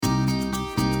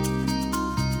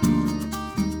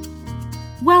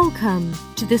Welcome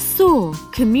to the SOAR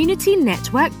Community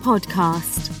Network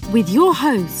podcast with your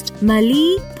host,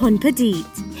 Mali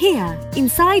Ponpadit. Here,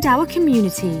 inside our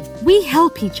community, we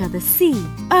help each other see,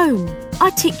 own,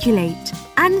 articulate,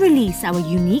 and release our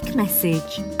unique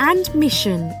message and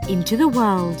mission into the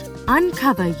world.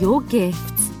 Uncover your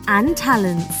gifts and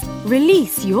talents,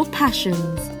 release your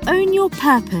passions, own your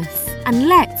purpose, and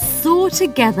let's soar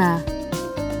together.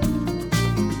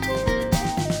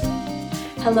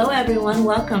 Hello, everyone.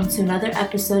 Welcome to another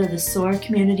episode of the SOAR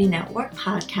Community Network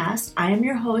podcast. I am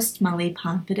your host, Mali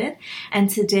Ponpadit, and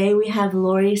today we have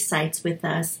Lori Seitz with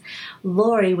us.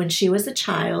 Lori, when she was a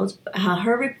child,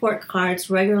 her report cards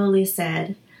regularly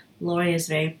said, Lori is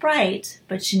very bright,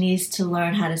 but she needs to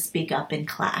learn how to speak up in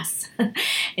class.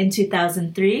 In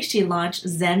 2003, she launched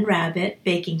Zen Rabbit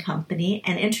Baking Company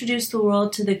and introduced the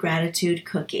world to the gratitude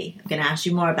cookie. I'm going to ask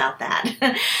you more about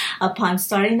that. Upon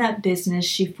starting that business,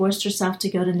 she forced herself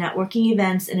to go to networking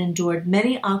events and endured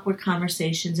many awkward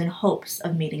conversations in hopes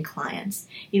of meeting clients.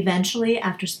 Eventually,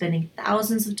 after spending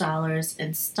thousands of dollars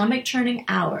and stomach-churning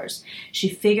hours, she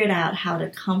figured out how to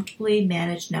comfortably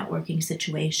manage networking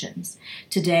situations.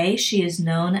 Today, she is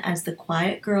known as the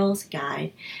Quiet Girl's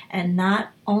Guide and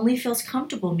not only feels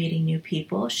comfortable meeting new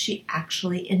people, she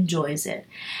actually enjoys it.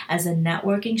 As a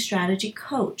networking strategy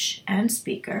coach and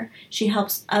speaker, she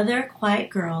helps other quiet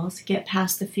girls get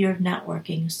past the fear of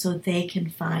networking so they can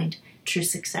find true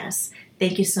success.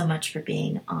 Thank you so much for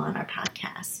being on our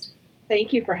podcast.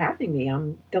 Thank you for having me.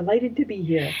 I'm delighted to be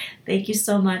here. Thank you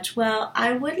so much. Well,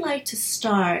 I would like to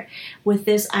start with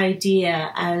this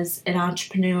idea as an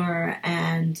entrepreneur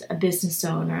and a business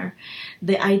owner,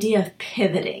 the idea of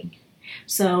pivoting.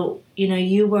 So,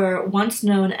 you were once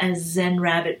known as Zen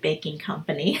Rabbit Baking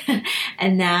Company,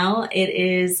 and now it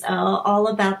is all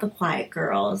about the quiet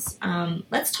girls.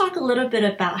 Let's talk a little bit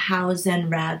about how Zen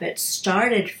Rabbit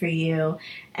started for you,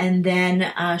 and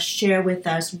then share with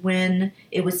us when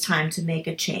it was time to make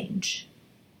a change.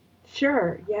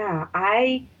 Sure, yeah.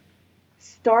 I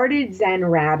started Zen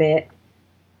Rabbit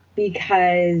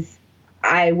because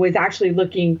I was actually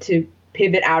looking to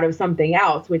pivot out of something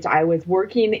else, which I was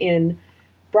working in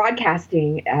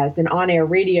broadcasting as an on-air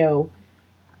radio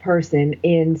person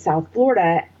in South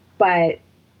Florida, but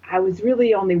I was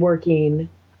really only working,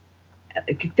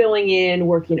 filling in,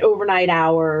 working overnight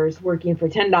hours, working for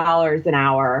 $10 an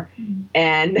hour.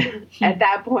 And at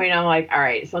that point, I'm like, all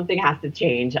right, something has to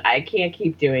change. I can't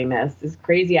keep doing this. This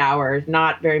crazy hours,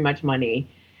 not very much money.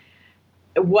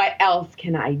 What else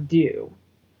can I do?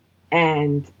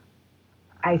 And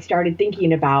I started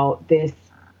thinking about this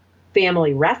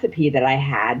family recipe that I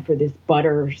had for this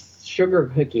butter sugar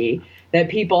cookie that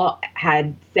people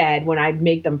had said when I'd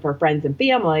make them for friends and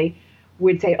family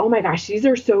would say, oh my gosh, these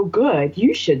are so good.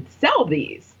 You should sell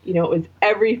these. It was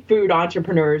every food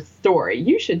entrepreneur's story.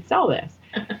 You should sell this.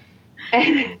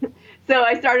 And so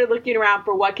I started looking around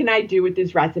for what can I do with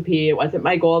this recipe. It wasn't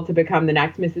my goal to become the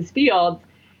next Mrs. Fields.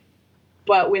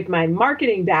 But with my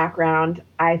marketing background,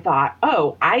 I thought,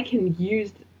 I can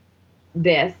use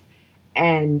this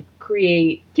and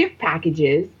create gift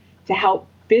packages to help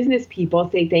business people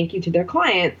say thank you to their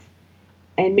clients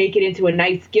and make it into a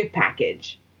nice gift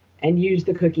package and use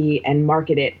the cookie and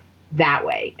market it that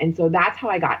way. And so that's how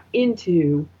I got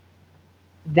into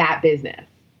that business.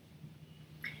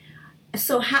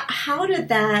 So how did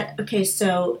that,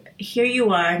 so here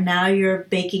you are, now you're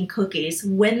baking cookies.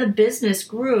 When the business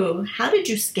grew, how did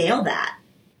you scale that?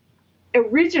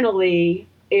 Originally,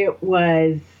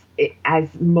 as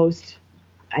most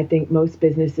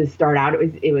businesses start out,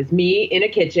 it was me in a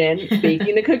kitchen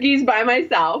baking the cookies by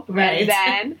myself. Right.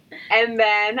 And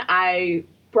then I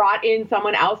brought in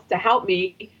someone else to help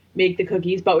me make the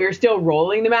cookies, but we were still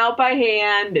rolling them out by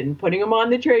hand and putting them on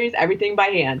the trays, everything by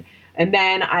hand. And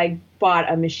then I bought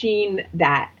a machine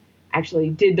that actually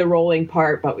did the rolling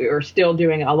part, but we were still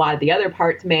doing a lot of the other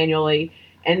parts manually.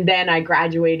 And then I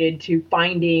graduated to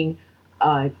finding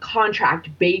a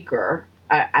contract baker.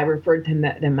 I referred to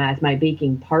them as my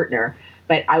baking partner,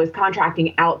 but I was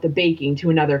contracting out the baking to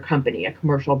another company, a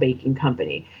commercial baking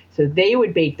company. So they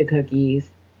would bake the cookies,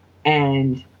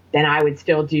 and then I would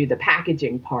still do the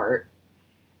packaging part.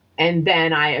 And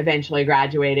then I eventually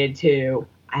graduated to,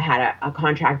 I had a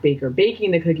contract baker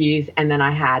baking the cookies, and then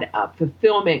I had a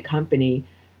fulfillment company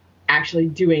actually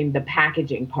doing the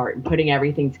packaging part and putting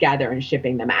everything together and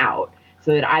shipping them out,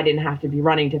 so that I didn't have to be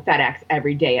running to FedEx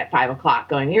every day at 5 o'clock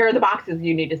going, here are the boxes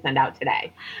you need to send out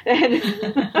today.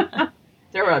 And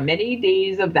there were many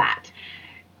days of that.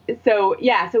 So,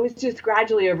 so it was just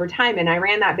gradually over time. And I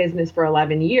ran that business for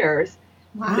 11 years.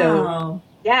 Wow. So,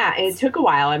 it took a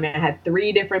while. I mean, I had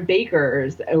 3 different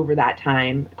bakers over that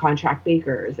time, contract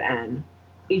bakers. And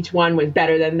each one was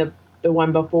better than the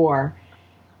one before,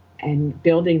 and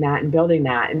building that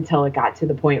until it got to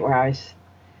the point where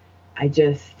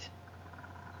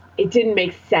it didn't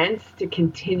make sense to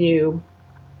continue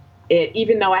it,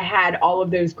 even though I had all of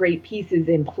those great pieces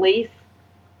in place.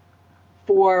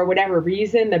 For whatever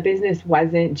reason, the business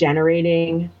wasn't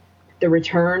generating the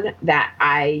return that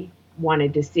I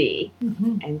wanted to see.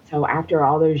 Mm-hmm. And so after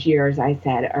all those years, I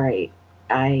said, all right,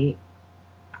 I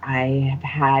have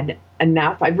had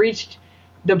enough. I've reached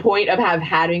the point of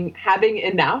having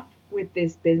enough with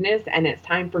this business, and it's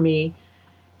time for me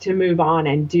to move on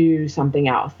and do something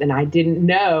else. And I didn't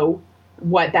know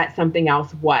what that something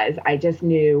else was. I just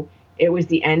knew it was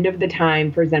the end of the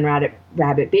time for Zen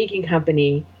Rabbit Baking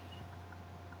Company.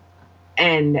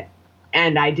 And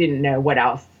I didn't know what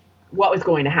was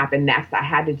going to happen next. I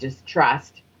had to just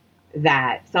trust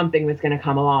that something was going to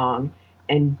come along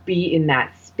and be in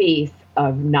that space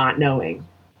of not knowing.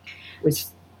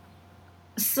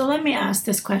 So let me ask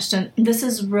this question. This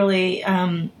is really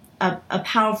a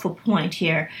powerful point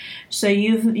here. So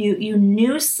you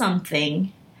knew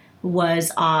something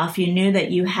was off. You knew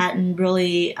that you hadn't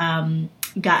really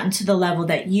gotten to the level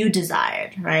that you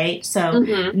desired, right? So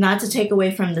not to take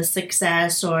away from the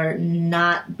success or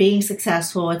not being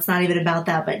successful, it's not even about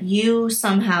that, but you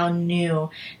somehow knew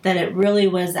that it really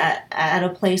was at a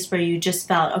place where you just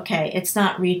felt, okay, it's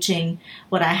not reaching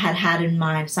what I had in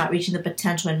mind. It's not reaching the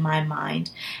potential in my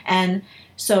mind. And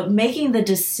so making the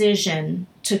decision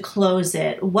to close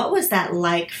it, what was that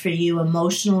like for you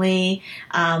emotionally?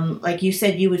 Like you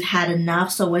said, you had had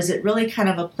enough. So was it really kind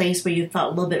of a place where you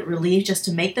felt a little bit relieved just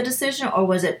to make the decision, or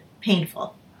was it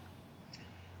painful?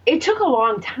 It took a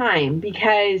long time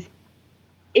because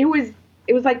it was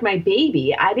like my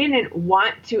baby. I didn't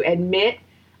want to admit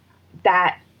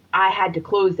that I had to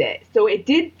close it. So it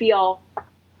did feel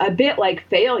a bit like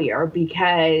failure,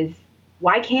 because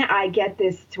why can't I get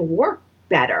this to work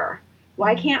better?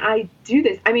 Why can't I do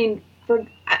this? I mean,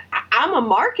 I'm a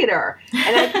marketer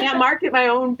and I can't market my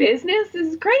own business. This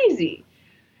is crazy.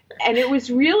 And it was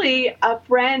really a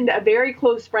very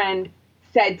close friend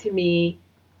said to me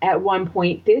at one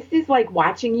point, this is like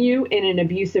watching you in an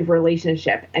abusive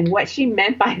relationship. And what she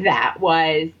meant by that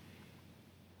was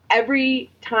every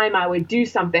time I would do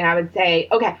something, I would say,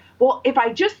 okay, well, if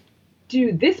I just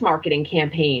do this marketing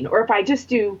campaign, or if I just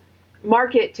do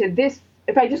market to this,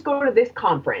 if I just go to this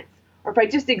conference, or if I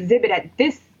just exhibit at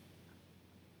this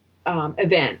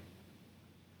event,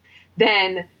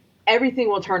 then everything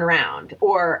will turn around,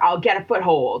 or I'll get a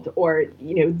foothold, or,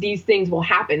 these things will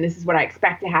happen. This is what I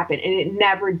expect to happen. And it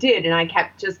never did. And I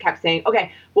kept saying,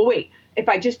 okay, well, wait, if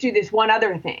I just do this one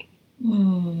other thing,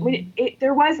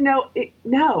 there was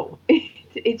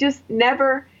it just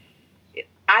never.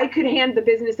 I could hand the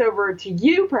business over to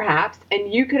you perhaps,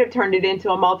 and you could have turned it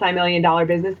into a multi-million-dollar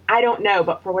business. I don't know.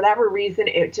 But for whatever reason,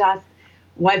 it just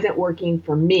wasn't working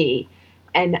for me.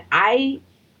 And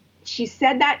she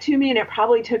said that to me, and it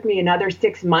probably took me another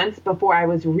 6 months before I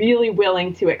was really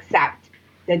willing to accept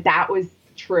that was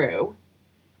true,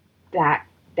 that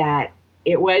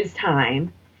it was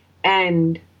time.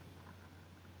 And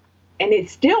it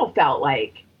still felt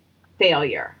like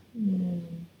failure.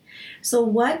 So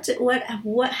what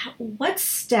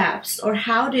steps, or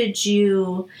how did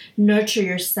you nurture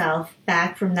yourself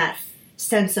back from that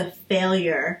sense of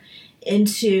failure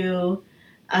into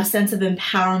a sense of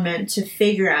empowerment to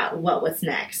figure out what was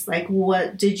next? Like,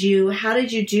 how did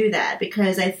you do that?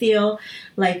 Because I feel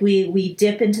like we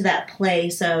dip into that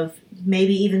place of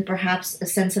maybe even perhaps a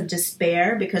sense of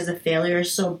despair because the failure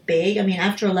is so big. I mean,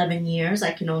 after 11 years,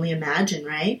 I can only imagine,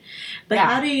 right? But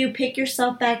How do you pick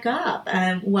yourself back up?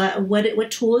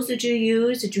 What tools did you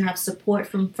use? Did you have support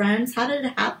from friends? How did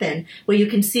it happen where you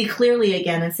can see clearly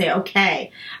again and say,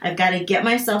 okay, I've got to get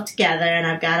myself together and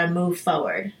I've got to move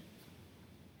forward?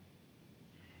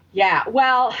 Yeah,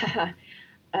 well,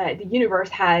 the universe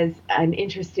has an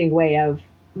interesting way of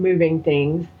moving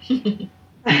things.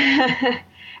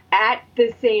 At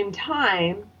the same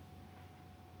time,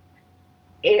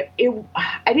 I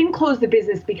didn't close the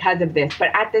business because of this, but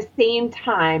at the same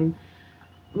time,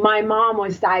 my mom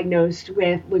was diagnosed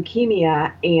with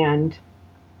leukemia, and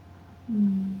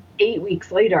 8 weeks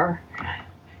later,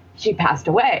 she passed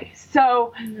away.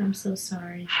 So I'm so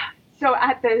sorry. So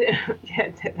I'm good.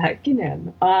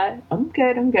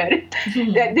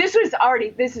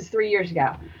 This is 3 years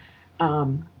ago.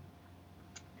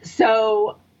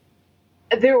 So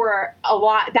there were a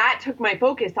lot that took my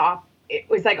focus off. It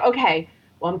was like, okay,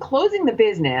 well, I'm closing the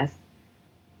business,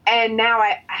 and now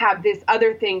I have this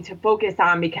other thing to focus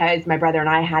on because my brother and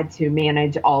I had to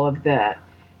manage all of the,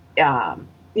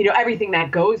 everything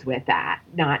that goes with that,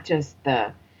 not just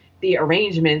the the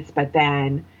arrangements, but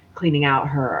then cleaning out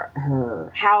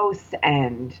her house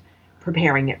and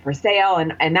preparing it for sale.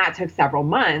 And that took several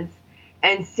months.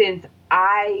 And since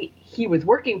he was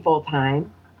working full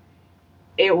time,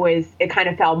 it kind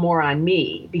of fell more on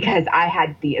me because I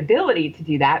had the ability to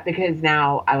do that because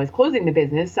now I was closing the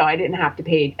business. So I didn't have to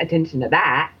pay attention to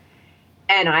that.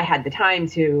 And I had the time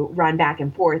to run back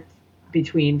and forth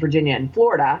between Virginia and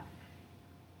Florida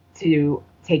to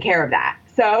take care of that.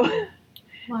 So,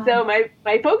 wow. So my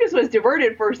focus was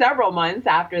diverted for several months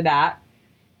after that.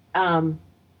 And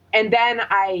then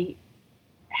I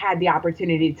had the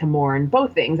opportunity to mourn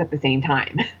both things at the same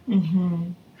time.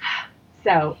 Mm-hmm.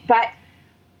 So, but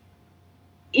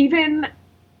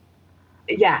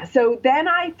so then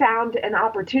I found an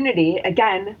opportunity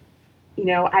again,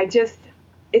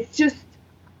 it's just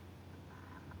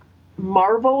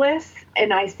marvelous.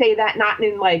 And I say that not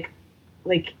in like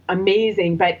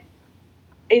amazing, but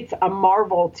it's a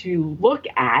marvel to look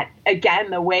at. Again,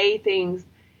 the way things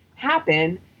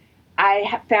happen,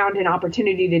 I found an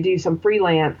opportunity to do some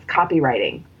freelance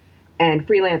copywriting and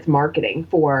freelance marketing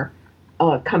for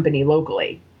a company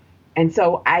locally. And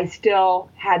so I still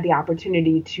had the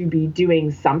opportunity to be doing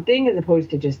something as opposed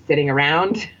to just sitting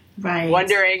around, right,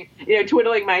 wondering,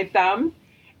 twiddling my thumbs.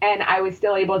 And I was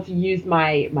still able to use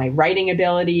my writing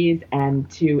abilities and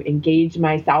to engage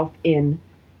myself in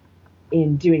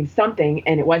doing something.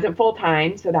 And it wasn't full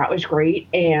time, so that was great.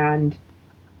 And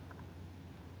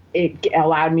it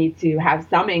allowed me to have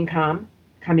some income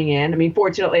coming in. I mean,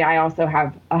 fortunately, I also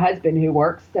have a husband who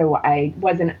works, so I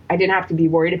didn't have to be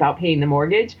worried about paying the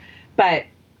mortgage. But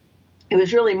it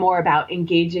was really more about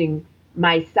engaging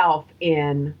myself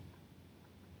in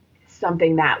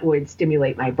something that would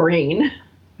stimulate my brain.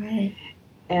 Right.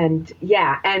 And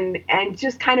and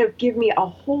just kind of give me a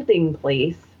holding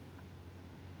place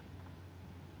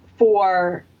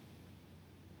to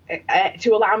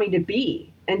allow me to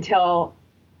be until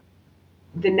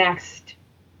the next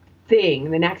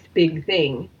big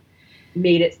thing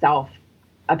made itself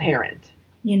apparent.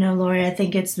 Lori, I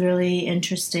think it's really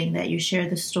interesting that you share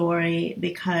the story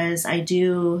because I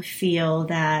do feel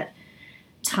that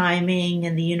timing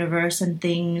and the universe and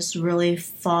things really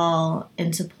fall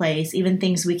into place, even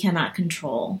things we cannot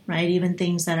control, right? Even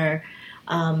things that are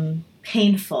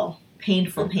painful.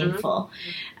 Mm-hmm.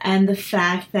 And the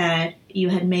fact that you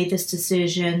had made this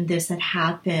decision, this had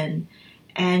happened,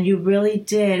 and you really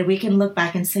did. We can look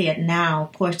back and say it now.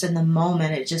 Of course, in the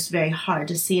moment, it's just very hard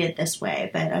to see it this way.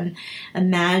 But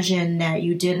imagine that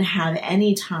you didn't have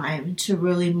any time to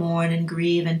really mourn and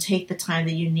grieve and take the time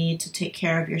that you need to take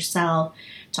care of yourself,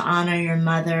 to honor your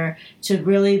mother, to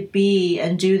really be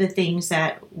and do the things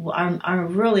that are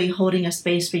really holding a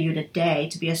space for you today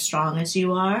to be as strong as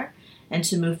you are and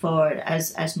to move forward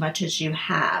as much as you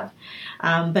have.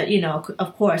 But,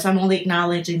 of course, I'm only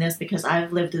acknowledging this because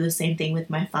I've lived through the same thing with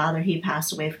my father. He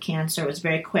passed away of cancer. It was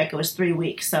very quick. It was 3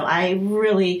 weeks. So I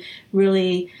really,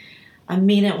 really, I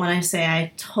mean it when I say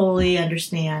I totally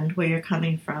understand where you're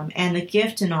coming from. And the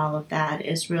gift in all of that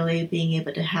is really being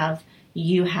able to have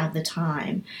the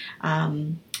time.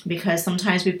 Because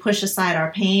sometimes we push aside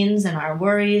our pains and our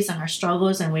worries and our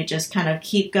struggles and we just kind of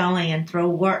keep going and throw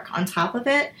work on top of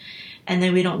it. And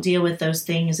then we don't deal with those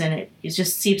things, and it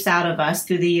just seeps out of us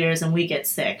through the years, and we get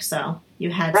sick. So you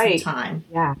had some time.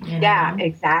 Yeah, yeah,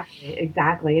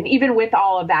 exactly. And even with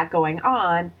all of that going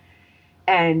on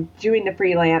and doing the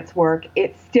freelance work,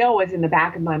 it still was in the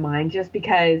back of my mind just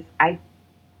because I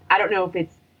don't know if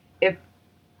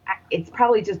it's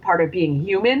probably just part of being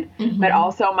human, mm-hmm. but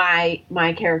also my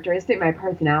characteristic, my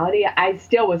personality. I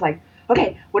still was like,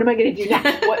 okay, what am I going to do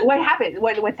next? What happened?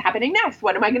 What's happening next?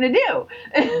 What am I going to do?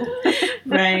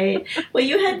 Right. Well,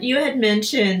 you had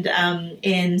mentioned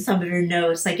in some of your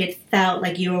notes, like it felt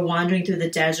like you were wandering through the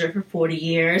desert for 40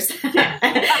 years,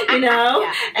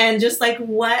 yeah. And just like,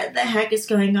 what the heck is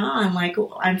going on? Like,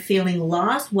 I'm feeling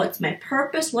lost. What's my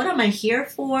purpose? What am I here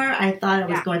for? I thought I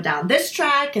was going down this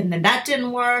track, and then that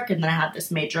didn't work, and then I had this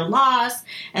major loss,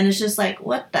 and it's just like,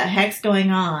 what the heck's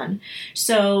going on?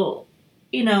 So,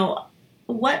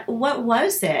 what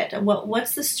was it?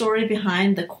 What's the story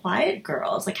behind the Quiet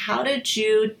Girls? Like, how did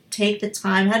you take the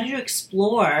time? How did you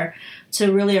explore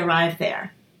to really arrive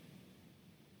there?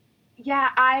 Yeah,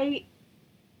 I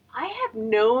have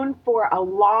known for a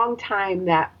long time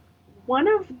that one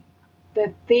of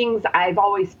the things I've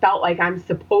always felt like I'm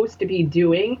supposed to be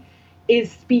doing is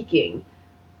speaking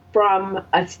from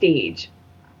a stage.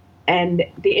 And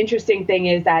the interesting thing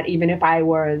is that even if I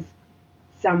was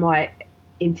somewhat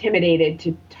intimidated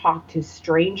to talk to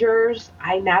strangers,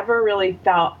 I never really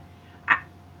felt,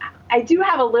 I do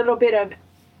have a little bit of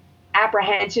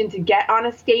apprehension to get on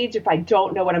a stage if I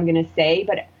don't know what I'm going to say,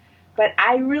 but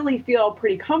I really feel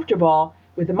pretty comfortable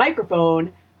with a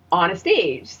microphone on a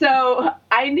stage. So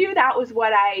I knew that was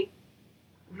what I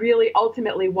really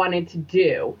ultimately wanted to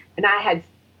do. And I had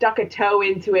stuck a toe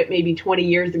into it maybe 20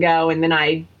 years ago, and then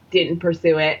I didn't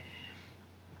pursue it.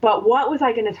 But what was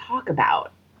I going to talk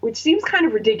about? Which seems kind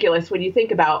of ridiculous when you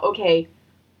think about, okay,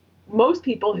 most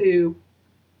people who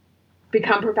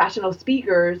become professional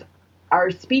speakers are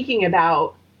speaking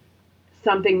about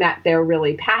something that they're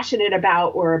really passionate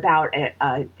about, or about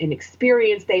an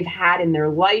experience they've had in their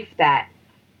life that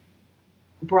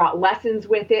brought lessons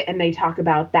with it, and they talk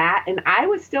about that. And I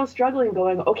was still struggling,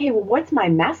 going, okay, well, what's my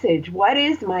message? What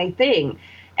is my thing?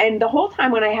 And the whole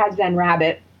time when I had Zen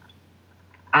Rabbit,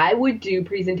 I would do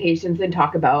presentations and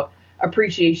talk about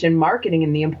appreciation marketing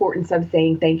and the importance of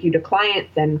saying thank you to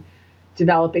clients and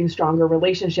developing stronger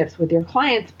relationships with your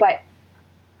clients. But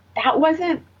that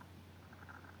wasn't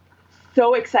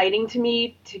so exciting to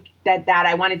me that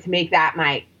I wanted to make that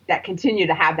continue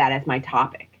to have that as my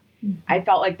topic. Mm-hmm. I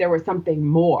felt like there was something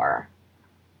more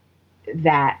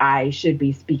that I should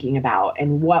be speaking about.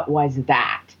 And what was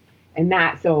that?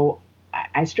 So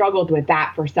I struggled with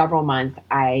that for several months.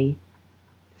 I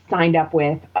signed up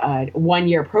with a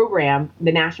 1-year program.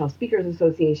 The National Speakers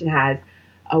Association has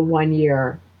a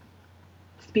 1-year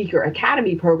Speaker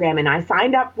Academy program, and I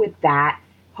signed up with that,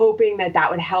 hoping that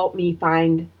would help me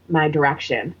find my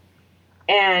direction.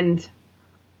 And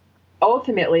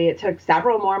ultimately, it took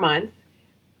several more months,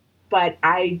 but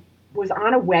I was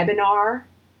on a webinar,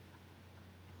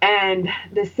 and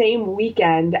the same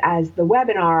weekend as the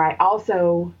webinar, I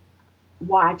also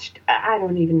watched, I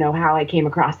don't even know how I came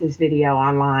across this video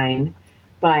online,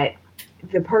 but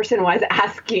the person was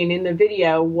asking in the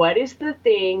video, what is the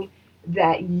thing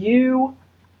that you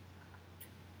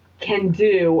can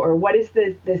do, or what is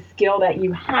the skill that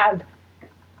you have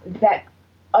that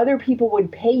other people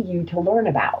would pay you to learn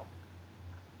about?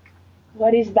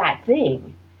 What is that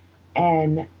thing?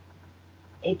 And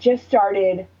it just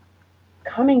started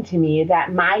coming to me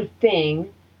that my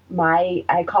thing,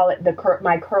 I call it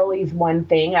my Curly's one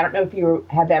thing. I don't know if you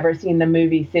have ever seen the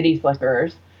movie City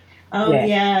Slickers. Oh,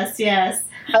 yes.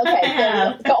 Okay,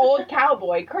 so the old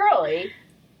cowboy, Curly,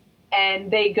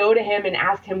 and they go to him and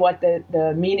ask him what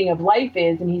the meaning of life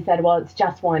is, and he said, well, it's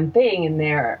just one thing, and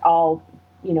they're all,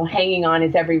 hanging on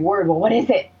his every word. Well, what is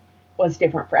it? Well, it's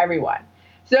different for everyone.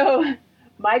 So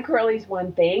my Curly's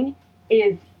one thing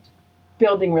is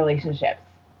building relationships.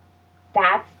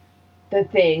 That's the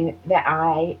thing that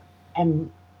I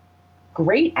am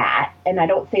great at. And I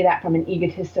don't say that from an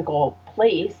egotistical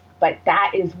place, but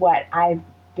that is what I've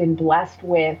been blessed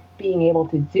with being able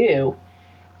to do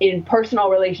in personal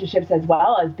relationships as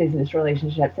well as business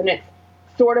relationships. And it's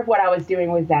sort of what I was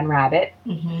doing with Zen Rabbit.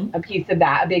 Mm-hmm. A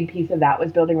big piece of that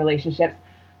was building relationships.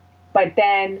 But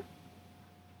then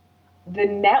the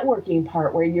networking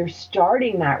part where you're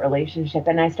starting that relationship,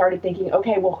 and I started thinking,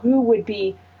 okay, well,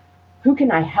 who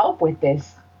can I help with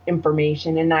this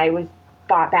information? And I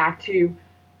thought back to,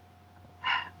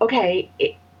 okay,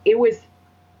 it was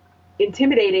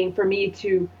intimidating for me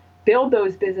to build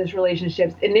those business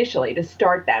relationships initially, to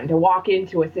start them, to walk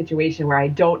into a situation where I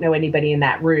don't know anybody in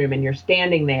that room, and you're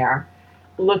standing there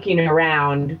looking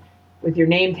around with your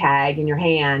name tag in your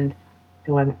hand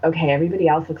going, okay, everybody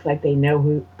else looks like they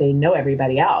know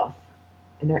everybody else,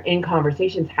 and they're in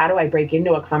conversations. How do I break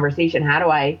into a conversation? How do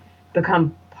I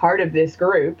become part of this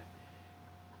group?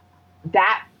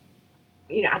 That,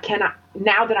 I cannot,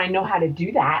 now that I know how to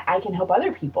do that, I can help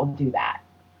other people do that.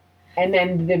 And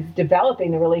then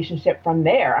developing the relationship from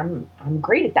there, I'm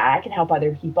great at that. I can help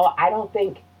other people. I don't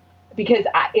think, because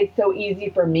it's so easy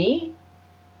for me,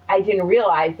 I didn't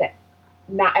realize that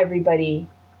not everybody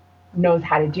knows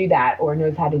how to do that, or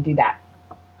knows how to do that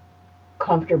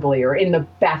comfortably or in the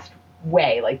best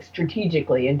way, like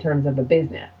strategically in terms of a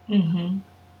business. Mm-hmm.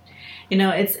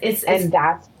 It's and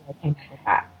that's what I came up with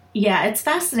that. Yeah, it's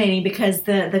fascinating because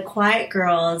the Quiet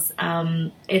Girls,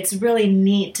 it's really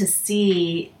neat to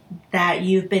see that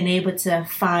you've been able to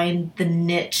find the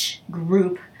niche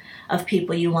group of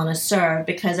people you want to serve,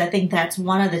 because I think that's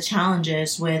one of the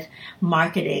challenges with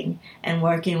marketing and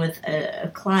working with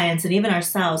clients and even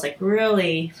ourselves, like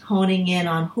really honing in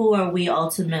on who are we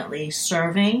ultimately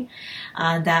serving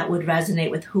that would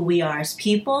resonate with who we are as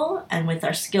people and with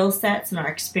our skill sets and our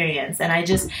experience. And I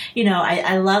just,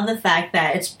 I love the fact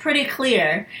that it's pretty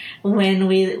clear when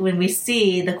we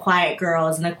see the Quiet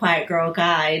Girls and the Quiet Girl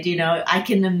Guide. I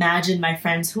can imagine my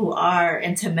friends who are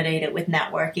intimidated with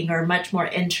networking or much more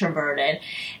introverted introverted.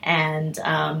 And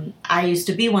I used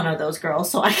to be one of those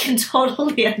girls, so I can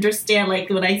totally understand. Like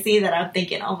when I see that, I'm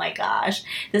thinking, oh my gosh,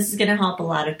 this is going to help a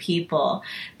lot of people.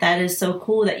 That is so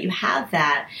cool that you have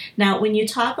that. Now, when you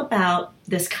talk about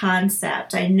this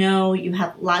concept, I know you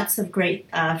have lots of great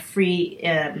free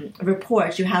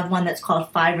reports. You have one that's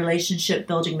called 5 Relationship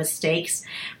Building Mistakes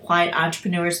Quiet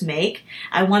Entrepreneurs Make.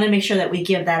 I want to make sure that we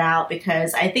give that out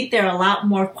because I think there are a lot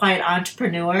more quiet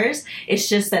entrepreneurs. It's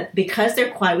just that because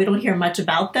they're quiet, we don't hear much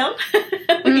about them.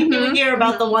 We hear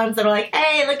about the ones that are like,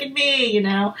 hey, look at me, you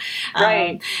know.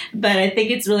 Right. But I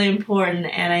think it's really important,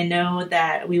 and I know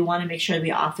that we want to make sure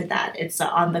we offer that. It's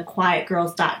on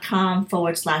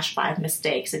thequietgirls.com/5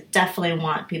 mistakes. I definitely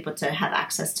want people to have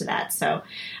access to that. So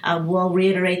we'll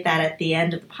reiterate that at the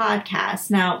end of the podcast.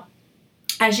 Now,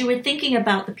 as you were thinking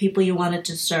about the people you wanted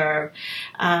to serve,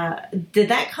 did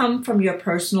that come from your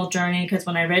personal journey? Because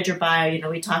when I read your bio,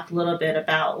 we talked a little bit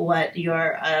about what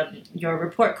your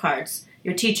report cards,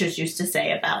 your teachers used to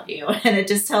say about you. And it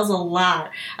just tells a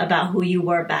lot about who you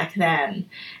were back then.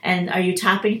 And are you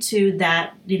tapping to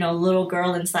that, little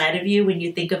girl inside of you when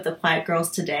you think of the Quiet Girls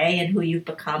today and who you've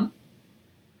become?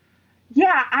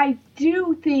 Yeah, I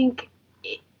do think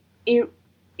it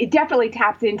definitely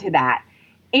taps into that.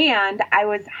 And I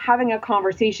was having a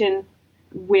conversation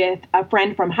with a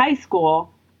friend from high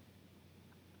school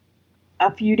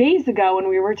a few days ago, and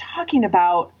we were talking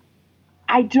about,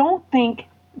 I don't think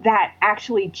that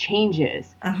actually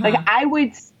changes. Like, I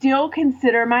would still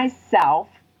consider myself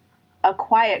a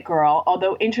quiet girl,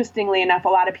 although interestingly enough, a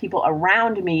lot of people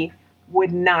around me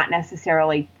would not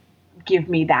necessarily give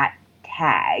me that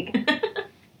tag.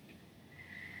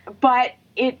 But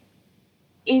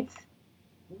it's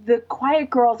the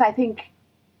quiet girls, I think,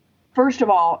 first of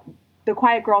all, the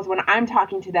quiet girls, when I'm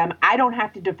talking to them, I don't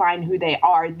have to define who they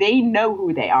are. They know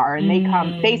who they are, and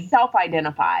they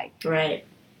self-identify. Right.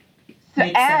 So,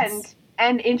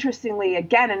 and interestingly,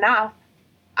 again enough,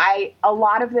 a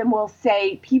lot of them will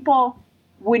say people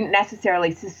wouldn't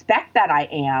necessarily suspect that I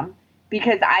am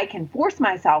because I can force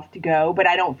myself to go, but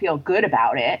I don't feel good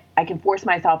about it. I can force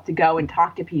myself to go and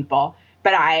talk to people,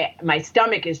 but my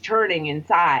stomach is churning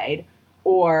inside.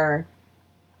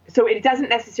 So it doesn't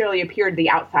necessarily appear to the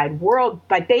outside world,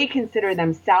 but they consider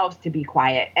themselves to be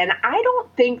quiet. And I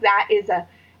don't think that is a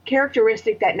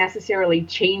characteristic that necessarily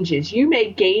changes. You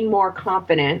may gain more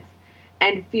confidence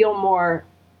and feel more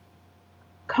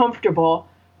comfortable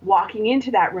walking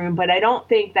into that room, but I don't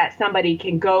think that somebody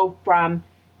can go from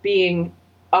being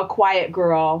a quiet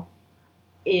girl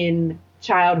in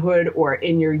childhood or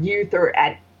in your youth or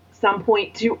at some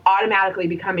point to automatically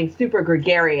becoming super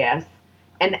gregarious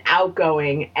and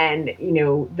outgoing and,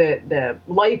 the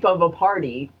life of a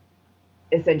party.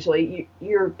 Essentially,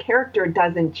 your character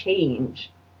doesn't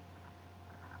change.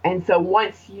 And so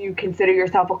once you consider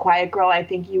yourself a quiet girl, I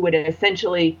think you would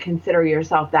essentially consider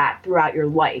yourself that throughout your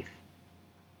life.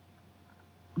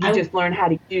 You just learn how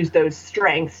to use those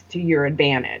strengths to your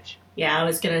advantage. Yeah, I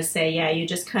was going to say, you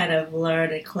just kind of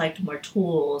learn and collect more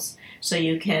tools so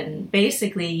you can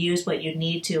basically use what you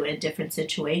need to in different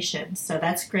situations. So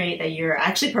that's great that you're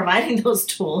actually providing those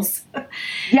tools.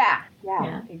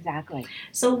 Yeah, exactly.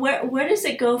 So where does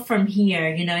it go from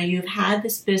here? You've had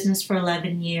this business for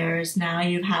 11 years. Now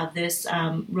you have this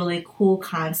really cool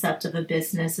concept of a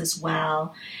business as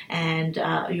well. And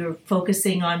you're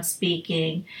focusing on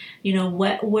speaking.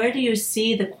 Where do you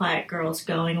see the Quiet Girls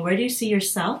going? Where do you see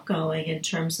yourself going in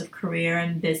terms of career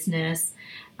and business?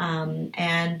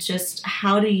 And just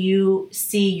how do you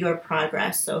see your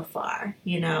progress so far?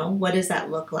 What does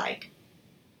that look like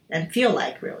and feel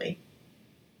like, really?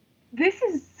 This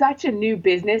is such a new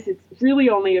business. It's really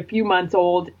only a few months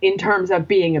old in terms of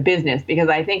being a business, because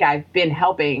I think I've been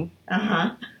helping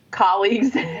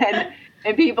colleagues and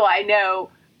people I know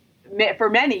for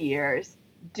many years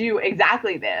do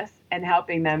exactly this and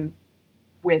helping them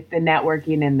with the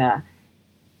networking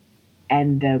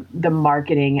and the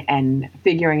marketing and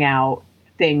figuring out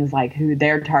things like who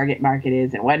their target market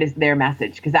is and what is their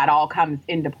message, because that all comes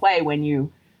into play when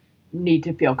you need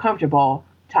to feel comfortable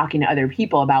talking to other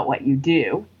people about what you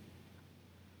do.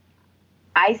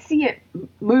 I see it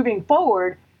moving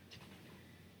forward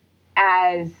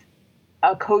as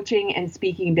a coaching and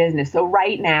speaking business. So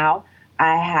right now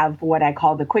I have what I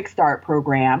call the Quick Start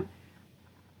program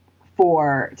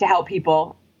to help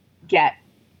people get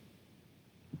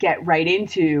right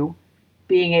into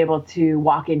being able to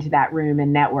walk into that room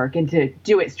and network and to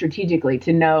do it strategically,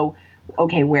 to know,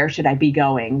 okay, where should I be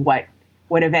going? What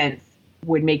events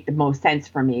would make the most sense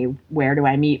for me? Where do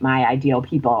I meet my ideal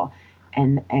people?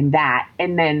 And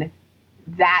then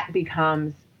that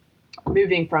becomes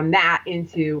moving from that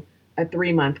into, a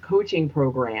 3-month coaching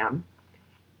program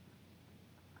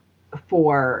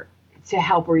to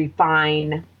help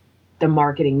refine the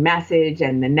marketing message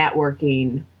and the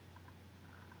networking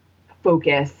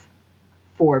focus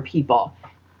for people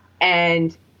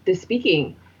and the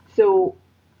speaking. So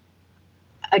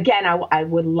again, I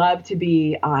would love to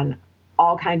be on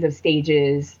all kinds of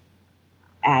stages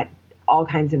at all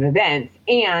kinds of events.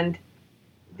 And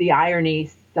the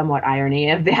somewhat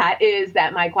irony of that is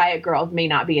that my quiet girls may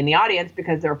not be in the audience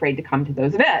because they're afraid to come to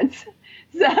those events.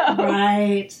 So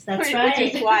right, that's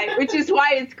right. Which is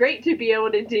why it's great to be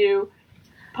able to do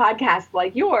podcasts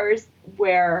like yours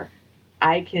where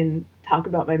I can talk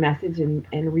about my message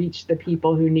and reach the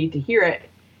people who need to hear it,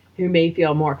 who may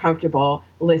feel more comfortable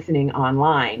listening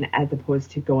online as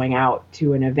opposed to going out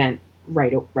to an event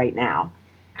right now.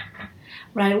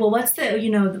 Right. Well, what's now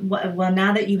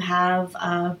that you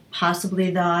have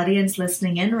possibly the audience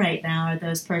listening in right now are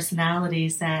those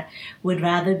personalities that would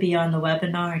rather be on the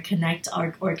webinar and connect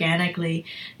organically,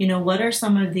 what are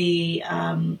some of the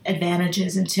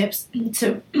advantages and tips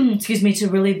to, to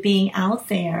really being out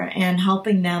there and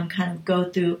helping them kind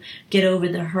of get over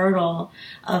the hurdle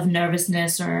of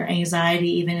nervousness or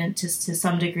anxiety, even to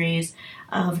some degrees,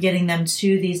 of getting them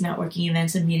to these networking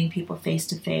events and meeting people face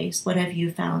to face? What have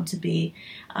you found to be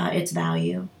its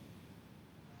value?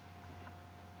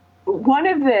 One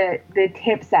of the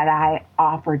tips that I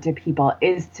offer to people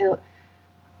is to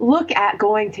look at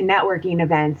going to networking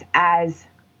events as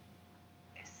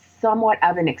somewhat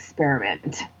of an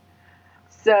experiment.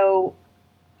 So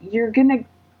you're going to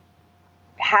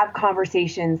have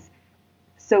conversations.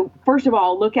 So first of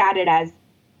all, look at it as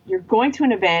you're going to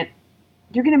an event.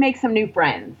 You're going to make some new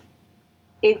friends.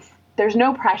 There's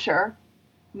no pressure.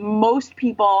 Most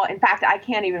people, in fact, I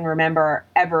can't even remember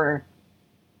ever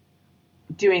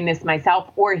doing this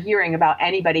myself or hearing about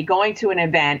anybody going to an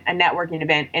event, a networking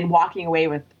event, and walking away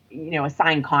with, a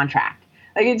signed contract.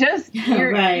 Like it just,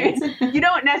 right. You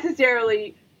don't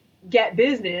necessarily get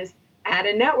business at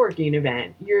a networking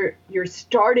event. You're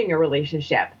starting a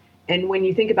relationship. And when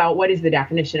you think about what is the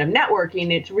definition of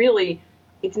networking,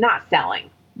 it's not selling.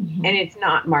 Mm-hmm. And it's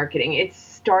not marketing. It's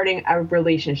starting a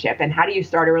relationship. And how do you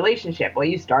start a relationship? Well,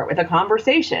 you start with a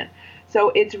conversation. So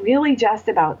it's really just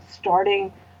about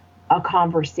starting a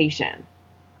conversation.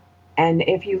 And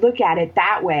if you look at it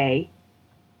that way,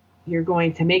 you're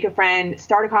going to make a friend,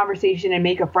 start a conversation and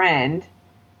make a friend,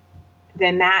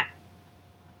 then that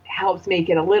helps make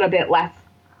it a little bit less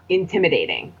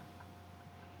intimidating.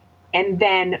 And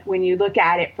then when you look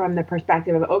at it from the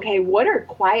perspective of, okay, what are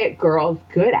quiet girls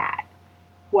good at?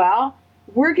 Well,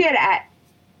 we're good at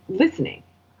listening.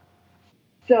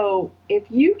 So if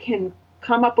you can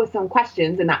come up with some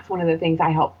questions, and that's one of the things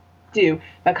I help do,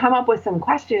 but come up with some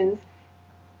questions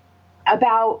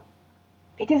about,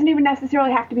 it doesn't even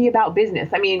necessarily have to be about business.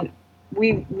 I mean,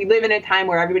 we live in a time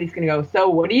where everybody's going to go, so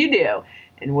what do you do?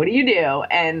 And what do you do?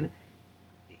 And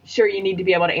sure, you need to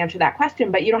be able to answer that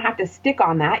question, but you don't have to stick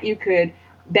on that. You could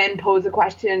then pose a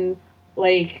question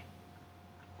like,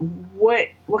 what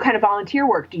kind of volunteer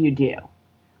work do you do?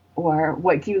 Or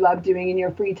what do you love doing in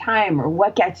your free time? Or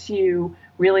what gets you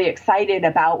really excited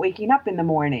about waking up in the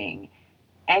morning?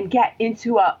 And get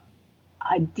into a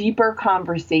deeper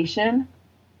conversation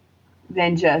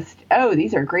than just, oh,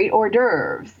 these are great hors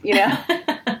d'oeuvres,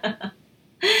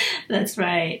 That's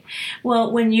right.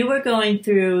 Well, when you were going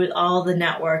through all the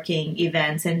networking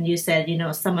events, and you said,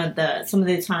 some of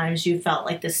the times you felt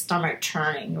like the stomach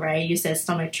churning, right? You said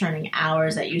stomach churning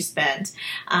hours that you spent.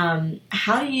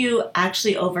 How do you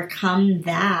actually overcome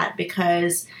that?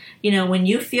 Because, when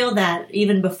you feel that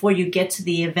even before you get to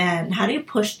the event, how do you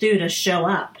push through to show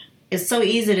up? It's so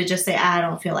easy to just say, I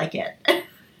don't feel like it.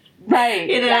 Right.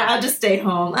 I'll just stay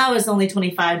home. I was only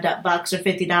 $25 or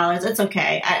 $50. It's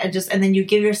okay. And then you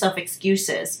give yourself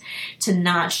excuses to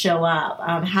not show up.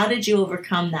 How did you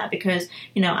overcome that? Because,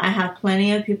 I have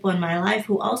plenty of people in my life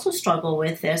who also struggle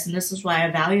with this. And this is why I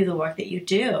value the work that you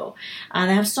do.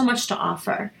 They have so much to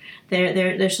offer.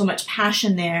 There's so much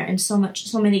passion there and so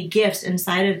many gifts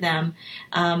inside of them.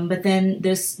 But then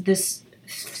this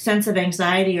sense of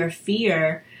anxiety or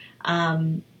fear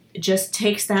just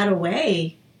takes that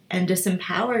away and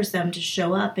disempowers them to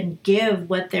show up and give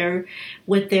what they're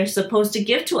supposed to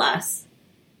give to us.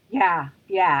 Yeah.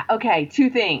 Okay, two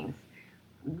things.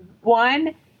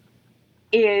 One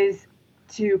is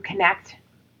to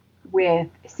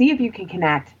see if you can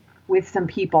connect with some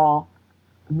people,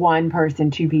 one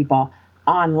person, two people,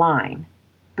 online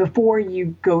before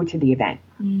you go to the event.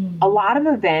 Mm. A lot of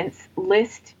events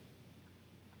list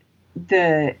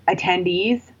the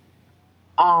attendees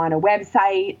on a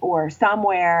website or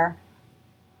somewhere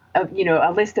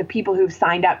a list of people who've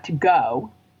signed up to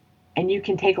go, and you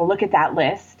can take a look at that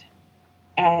list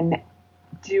and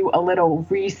do a little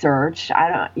research.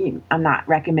 I'm not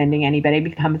recommending anybody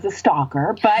becomes a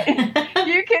stalker, but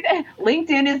you can,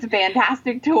 LinkedIn is a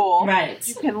fantastic tool. Right.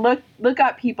 You can look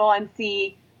up people and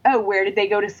see, where did they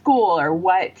go to school, or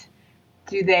what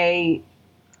do they,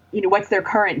 what's their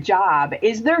current job?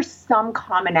 Is there some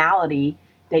commonality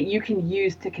that you can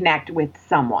use to connect with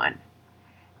someone?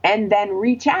 And then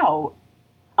reach out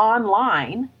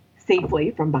online safely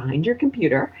from behind your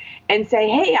computer and say,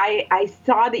 hey, I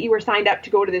saw that you were signed up to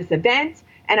go to this event,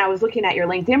 and I was looking at your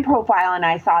LinkedIn profile, and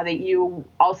I saw that you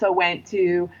also went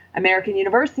to American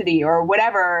University or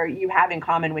whatever you have in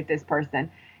common with this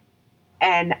person.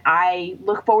 And I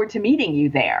look forward to meeting you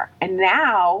there. And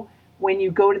now when you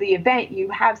go to the event,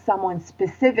 you have someone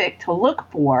specific to look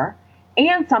for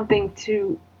and something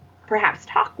to perhaps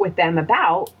talk with them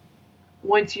about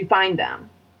once you find them.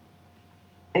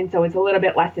 And so it's a little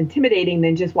bit less intimidating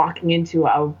than just walking into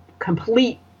a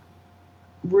complete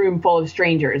room full of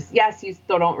strangers. Yes, you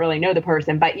still don't really know the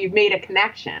person, but you've made a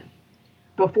connection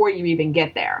before you even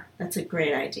get there. That's a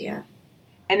great idea.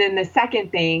 And then the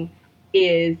second thing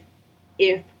is,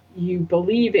 if you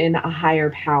believe in a higher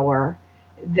power,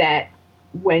 that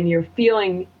when you're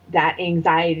feeling that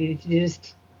anxiety, to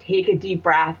just take a deep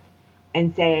breath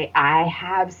and say, I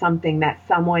have something that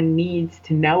someone needs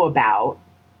to know about,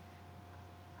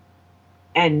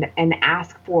 and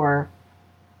ask for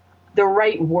the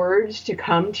right words to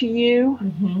come to you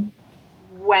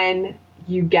when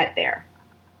you get there.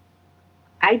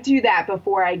 I do that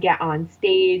before I get on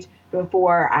stage,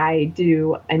 before I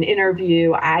do an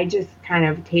interview. I just kind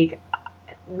of take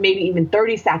maybe even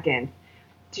 30 seconds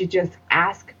to just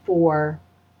ask for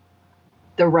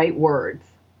the right words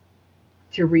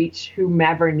to reach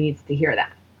whomever needs to hear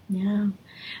that. Yeah.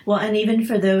 Well, and even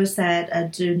for those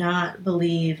that do not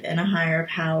believe in a higher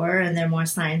power and they're more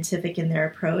scientific in their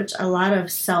approach, a lot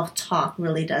of self-talk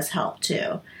really does help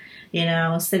too.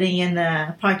 Sitting in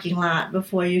the parking lot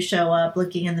before you show up,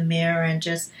 looking in the mirror and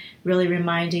just really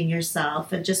reminding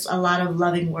yourself, and just a lot of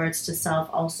loving words to self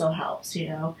also helps,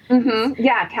 Yeah,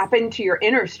 tap into your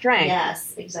inner strength.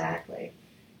 Yes, exactly.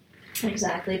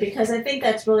 Exactly, because I think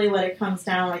that's really what it comes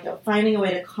down, like finding a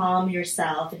way to calm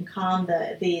yourself and calm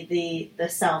the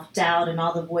self-doubt and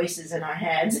all the voices in our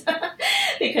heads,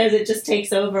 because it just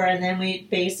takes over, and then we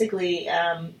basically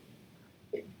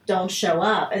don't show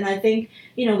up. And I think,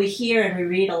 we hear and we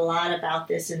read a lot about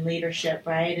this in leadership,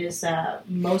 right?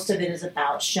 Most of it is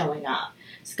about showing up.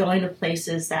 It's going to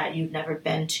places that you've never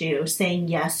been to, saying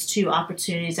yes to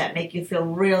opportunities that make you feel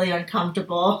really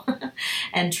uncomfortable,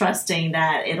 and trusting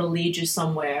that it'll lead you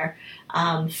somewhere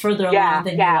further along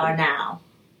than you are now.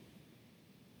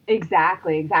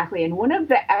 Exactly. And one of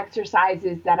the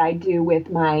exercises that I do with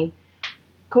my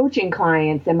coaching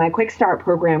clients and my Quick Start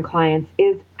program clients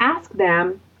is ask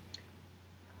them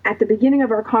at the beginning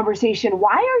of our conversation,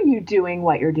 why are you doing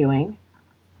what you're doing?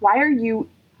 Why are you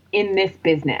in this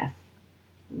business?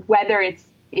 Whether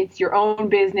it's your own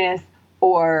business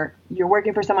or you're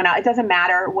working for someone else, it doesn't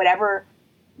matter. Whatever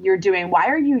you're doing, why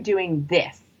are you doing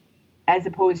this as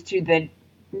opposed to the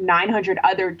 900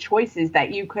 other choices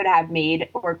that you could have made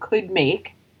or could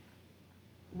make?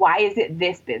 Why is it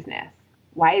this business?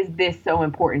 Why is this so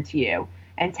important to you?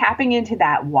 And tapping into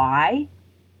that why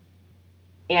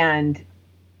and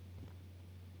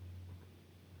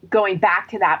going back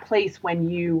to that place when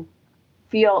you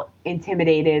feel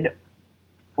intimidated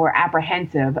or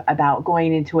apprehensive about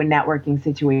going into a networking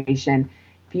situation,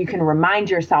 if you can remind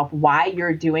yourself why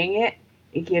you're doing it,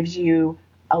 it gives you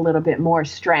a little bit more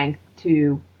strength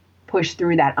to push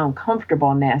through that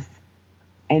uncomfortableness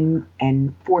and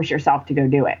force yourself to go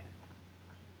do it.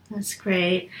 That's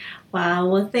great. Wow.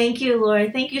 Well, thank you,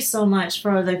 Lori. Thank you so much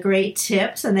for the great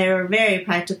tips. And they were very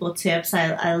practical tips.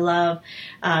 I love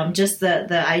just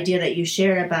the idea that you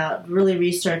shared about really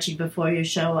researching before you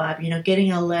show up,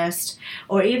 getting a list,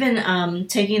 or even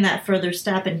taking that further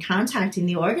step and contacting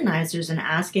the organizers and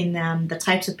asking them the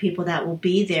types of people that will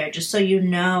be there, just so you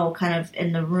know kind of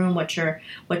in the room what you're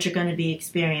going to be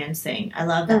experiencing. I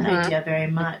love that idea very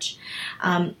much.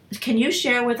 Can you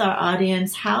share with our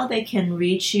audience how they can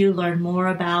reach you, learn more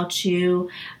about you,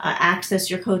 access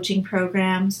your coaching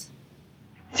programs?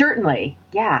 Certainly,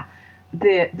 yeah.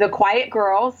 The Quiet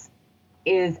Girls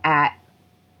is at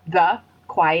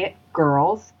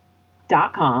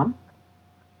thequietgirls.com.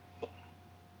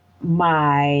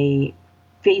 My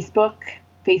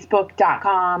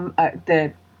Facebook.com,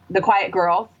 the Quiet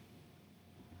Girls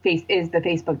is the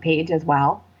Facebook page as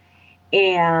well.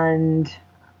 And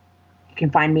you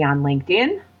can find me on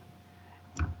LinkedIn.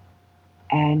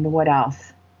 And what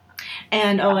else?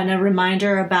 And and a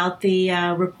reminder about the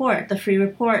report, the free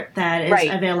report that is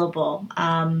available.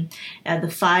 The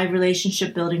 5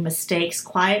 relationship building mistakes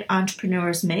quiet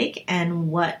entrepreneurs make and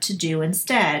what to do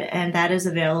instead. And that is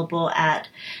available at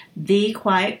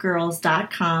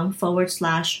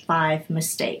thequietgirls.com/5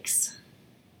 mistakes.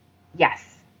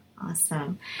 Yes.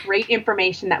 Awesome. Great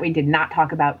information that we did not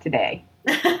talk about today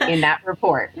in that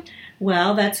report.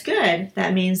 Well, that's good.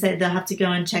 That means that they'll have to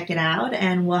go and check it out,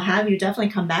 and we'll have you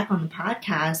definitely come back on the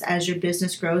podcast as your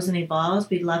business grows and evolves.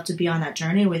 We'd love to be on that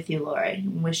journey with you, Lori.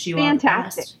 Wish you all the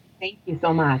best. Thank you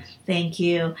so much. Thank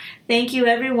you. Thank you,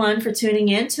 everyone, for tuning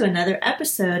in to another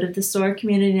episode of the SOAR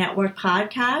Community Network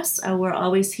podcast. We're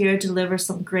always here to deliver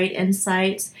some great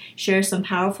insights, share some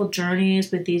powerful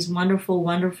journeys with these wonderful,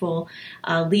 wonderful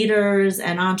leaders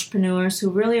and entrepreneurs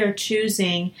who really are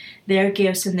choosing their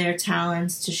gifts and their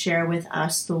talents to share with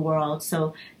us, the world.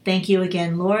 So thank you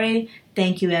again, Lori.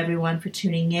 Thank you, everyone, for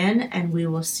tuning in, and we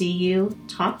will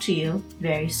talk to you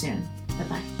very soon.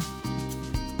 Bye-bye.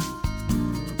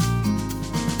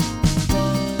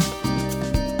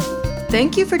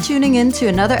 Thank you for tuning in to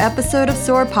another episode of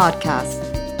SOAR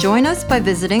Podcast. Join us by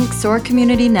visiting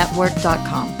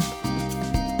soarcommunitynetwork.com.